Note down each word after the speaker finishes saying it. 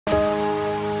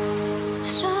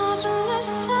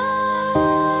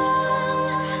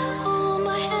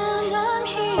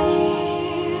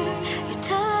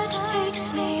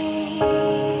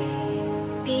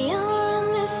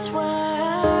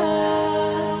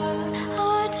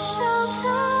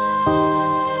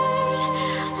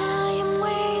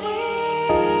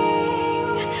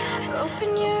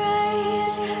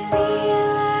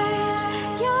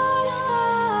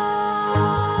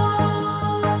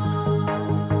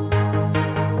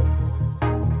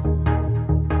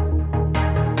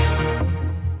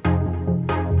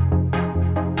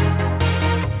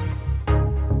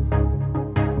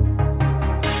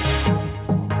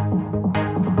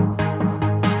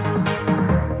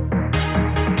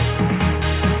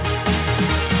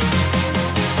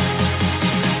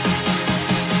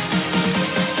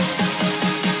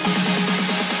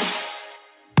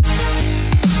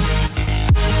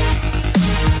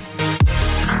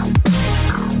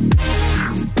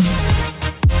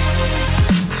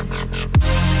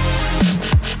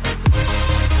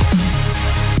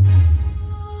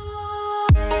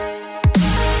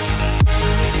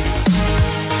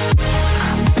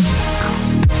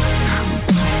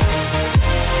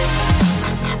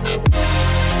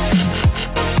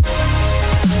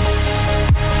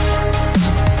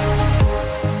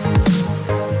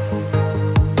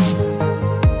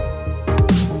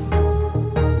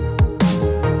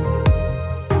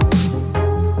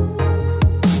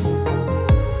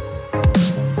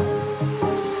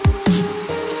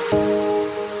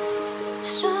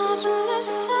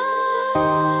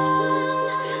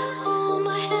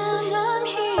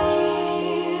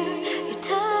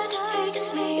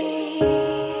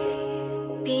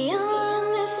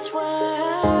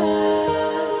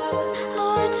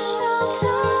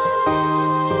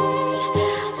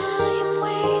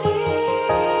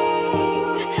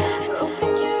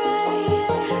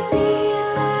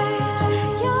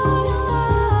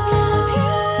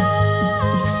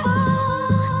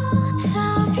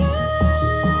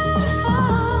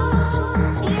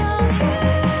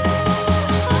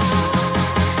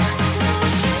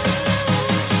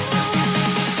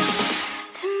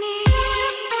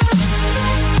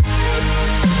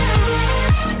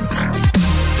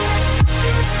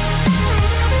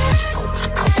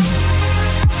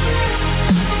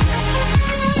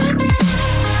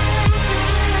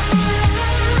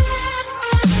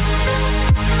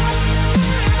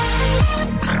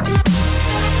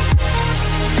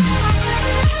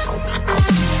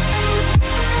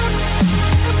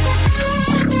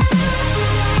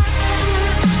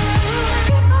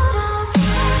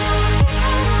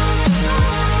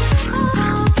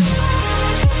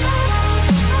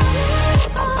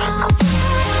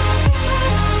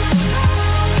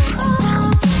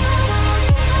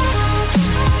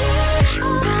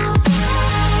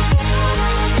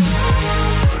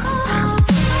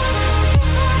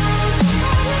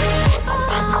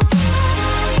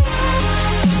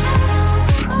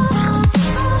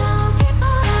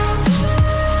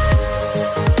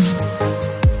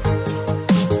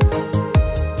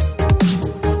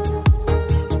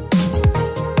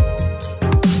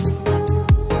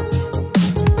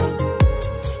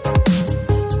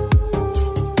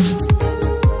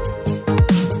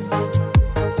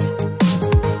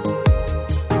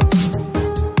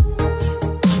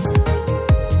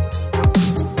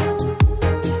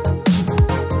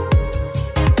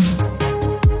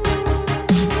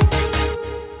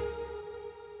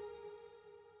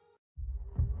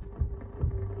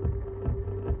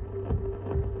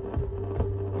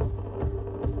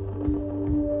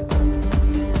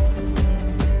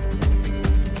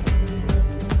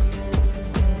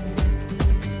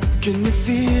Can you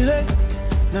feel it?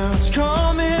 Now it's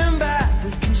coming back.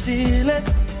 We can steal it.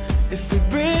 If we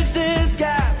bridge this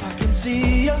gap, I can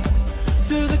see you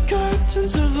through the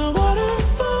curtains of the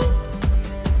waterfall.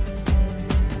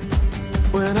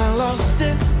 When I lost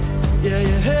it, yeah,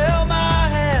 you held my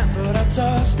hand, but I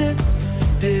tossed it.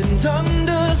 Didn't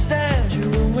understand you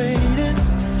were waiting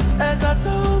as I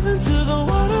dove into the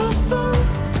waterfall.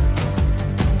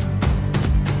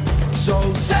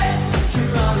 So say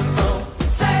Geronimo,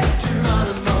 say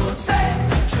Geronimo, say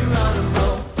Geronimo,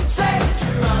 say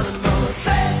Geronimo,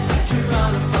 say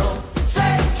Geronimo,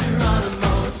 say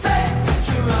Geronimo, say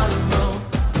Geronimo.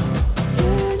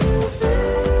 Can you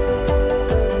feel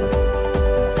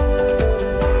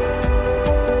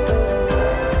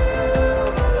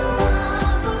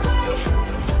miles away,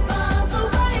 miles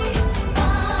away,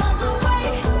 miles away?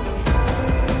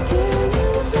 Can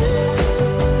you feel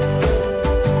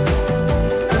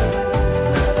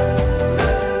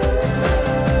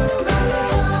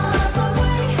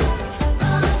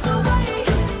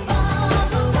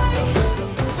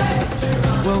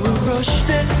rushed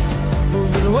it,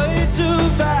 moving way too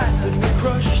fast, and we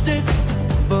crushed it,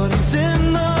 but it's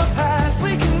in the past.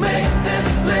 We can make this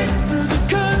leap through the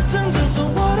curtains of the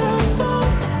waterfall.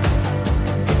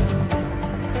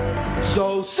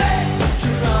 So say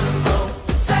Geronimo,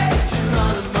 say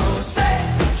Geronimo, say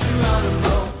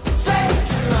Geronimo, say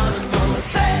Geronimo,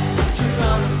 say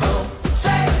Geronimo,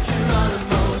 say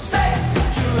Geronimo, say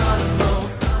Geronimo.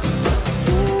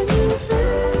 Can you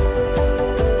feel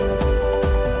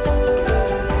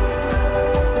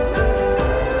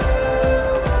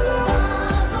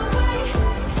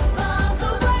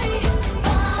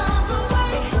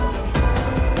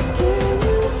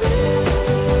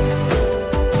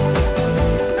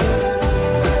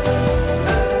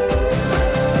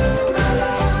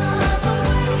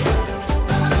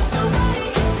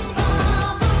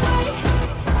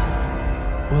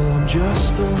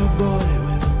just a boy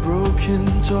with a broken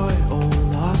toy, all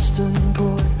lost and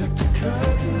coy.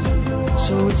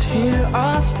 So it's here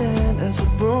I stand as a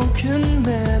broken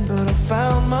man, but I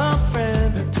found my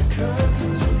friend.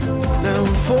 Now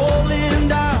I'm falling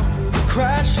down through the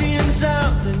crashing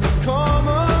sound, and you come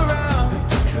around,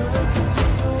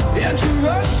 and you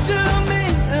rush to me,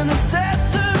 and it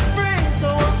sets us free. So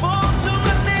I fall to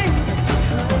my knees.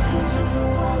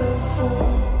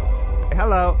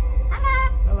 Hello.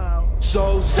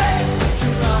 So say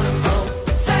Geronimo,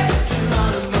 say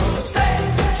Geronimo, say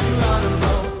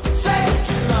Geronimo, say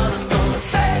Geronimo,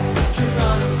 say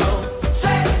Geronimo,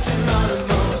 say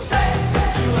Geronimo, say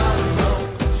Geronimo,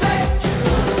 say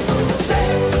Geronimo, say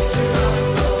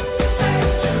Geronimo, say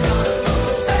Geronimo,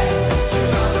 say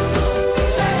Geronimo,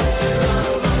 say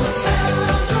Geronimo,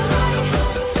 sounds right,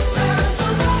 sounds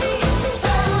right,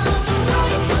 sounds right,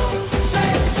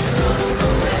 say Geronimo.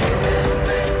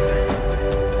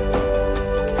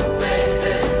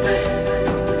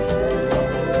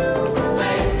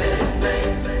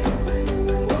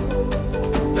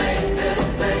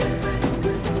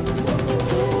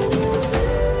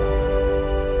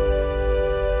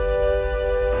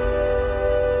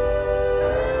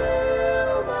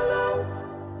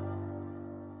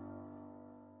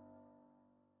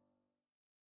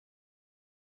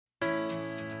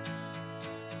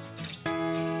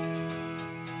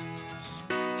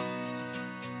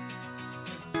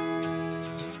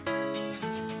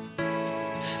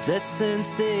 That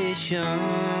sensation,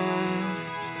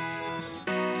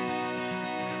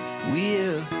 we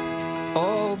have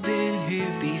all been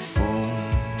here before,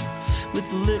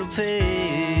 with a little patience.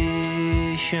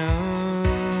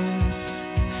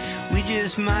 We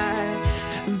just might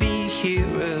be here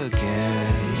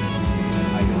again.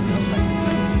 I don't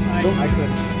know. I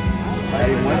couldn't. I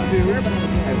want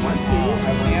to.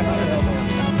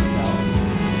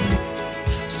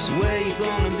 So where you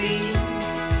gonna be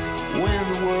when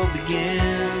the world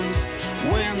begins?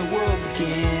 When the world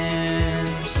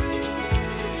begins,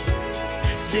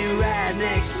 sit right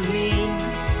next to me.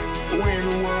 When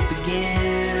the world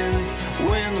begins,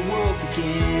 when the world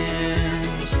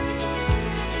begins.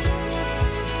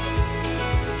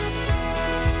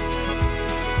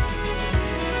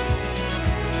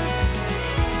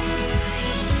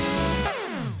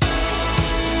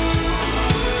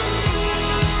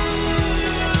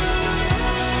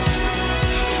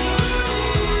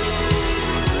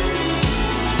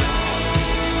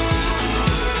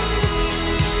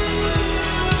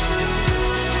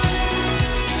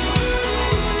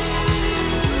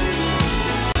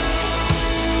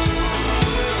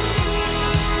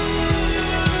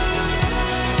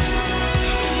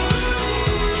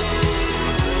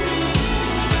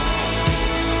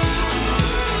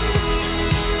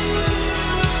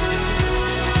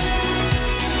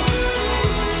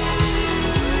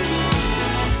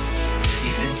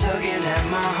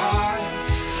 my heart,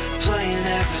 playing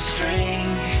every string.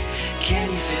 Can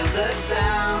you feel the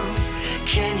sound?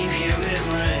 Can you hear it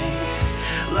ring?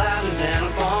 Louder than a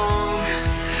bomb,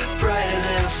 brighter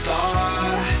than a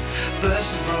star,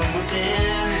 bursting from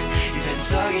within. You've been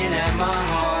tugging at my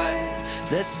heart.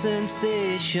 That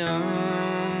sensation,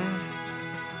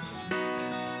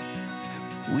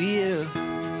 we have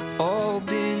all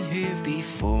been here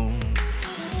before.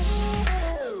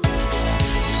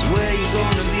 It's where you're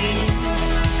gonna be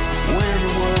when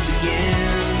the world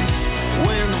begins.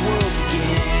 When the world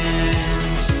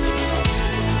begins,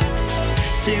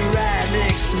 sit right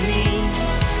next to me.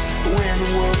 When the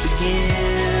world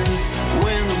begins,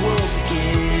 when the world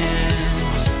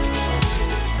begins.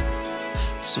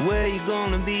 It's where you're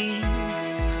gonna be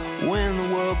when the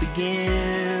world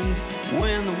begins.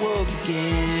 When the world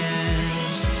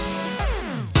begins.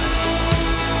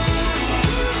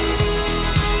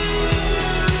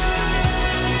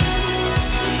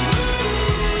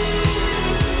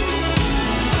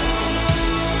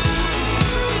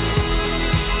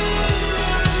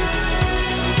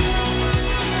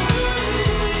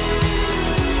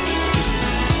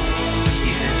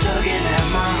 You've been tugging at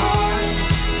my heart,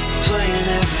 playing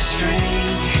every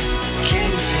string. Can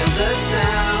you feel the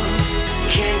sound?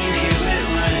 Can you hear it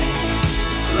ring?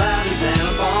 Louder than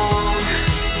a bomb,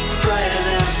 brighter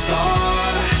than a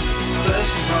star,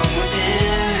 bursting from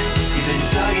within. You've been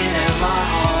tugging at my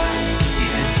heart.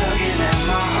 You've been tugging at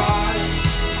my heart,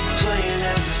 playing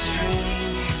every string.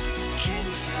 Can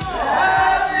you feel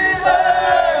the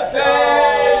sound?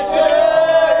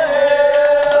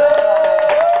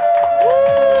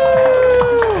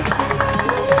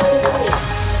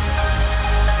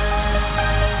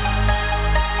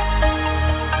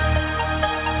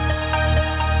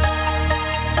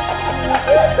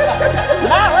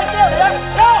 Right there, yeah.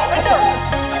 Go! Right there.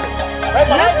 Right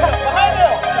behind you. Behind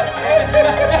you.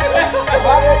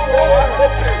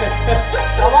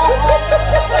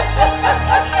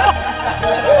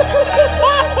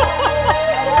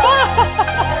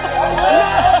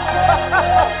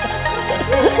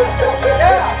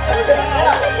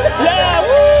 Yeah,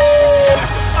 woo!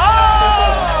 Oh!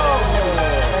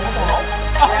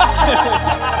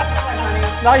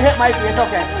 No, you hit Mikey, it's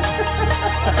okay.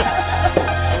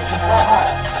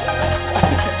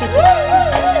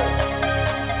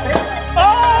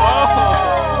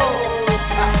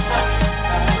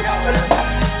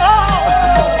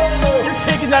 You're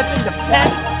taking that thing to pet.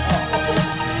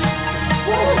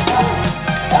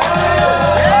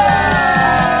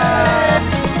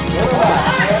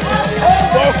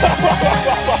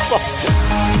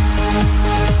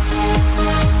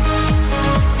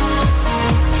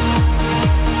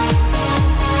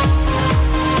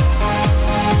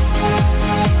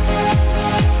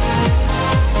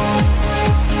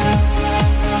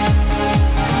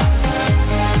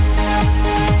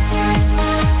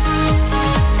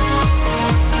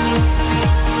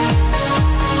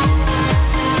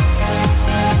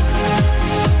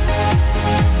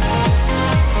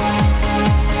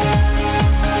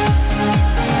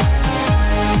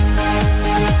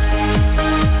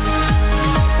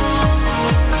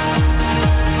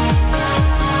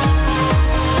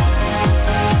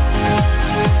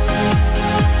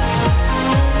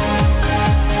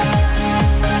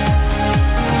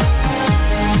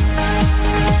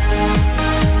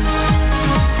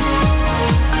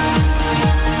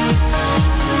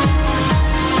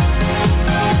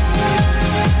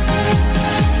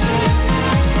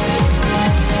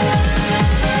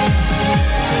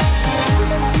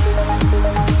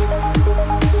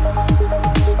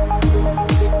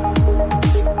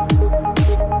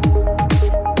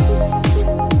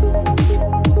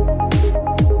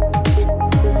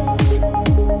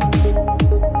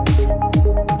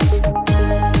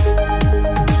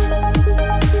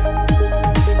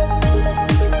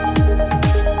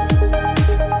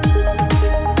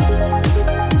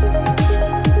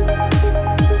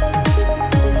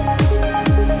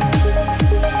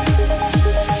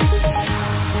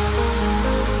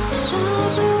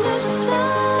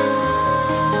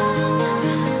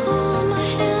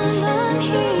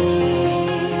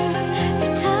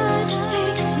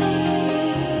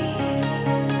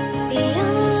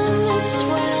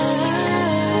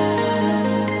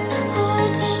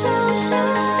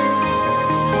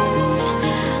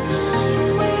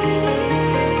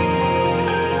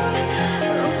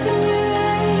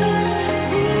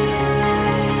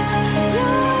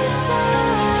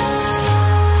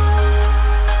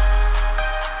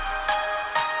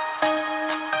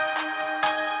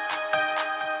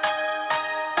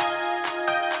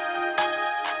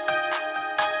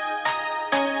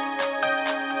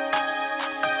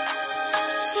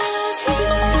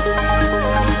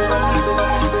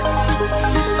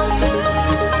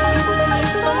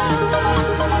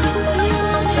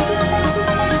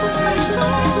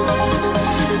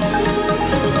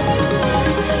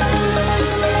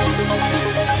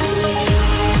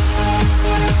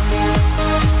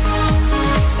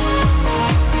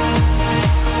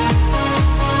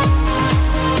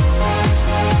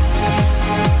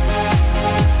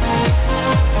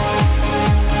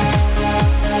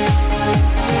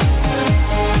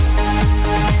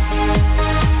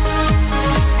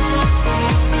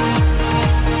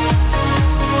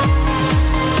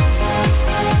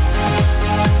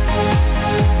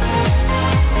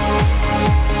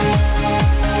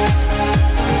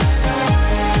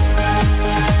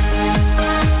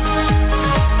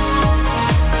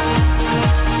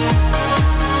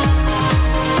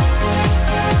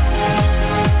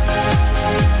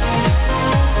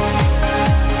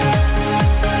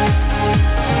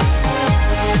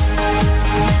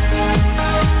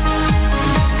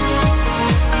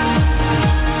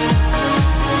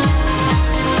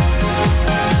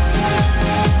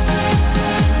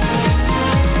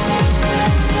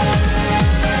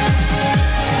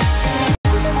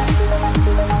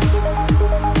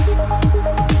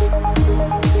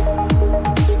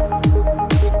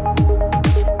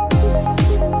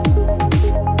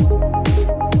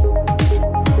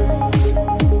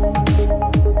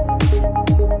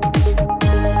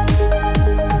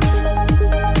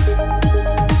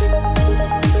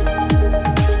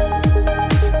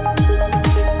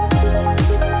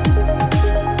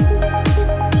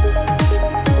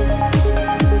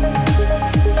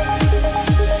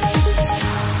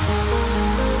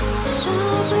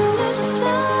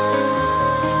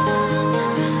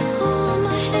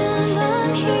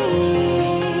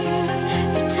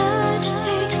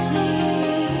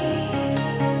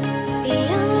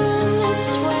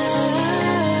 best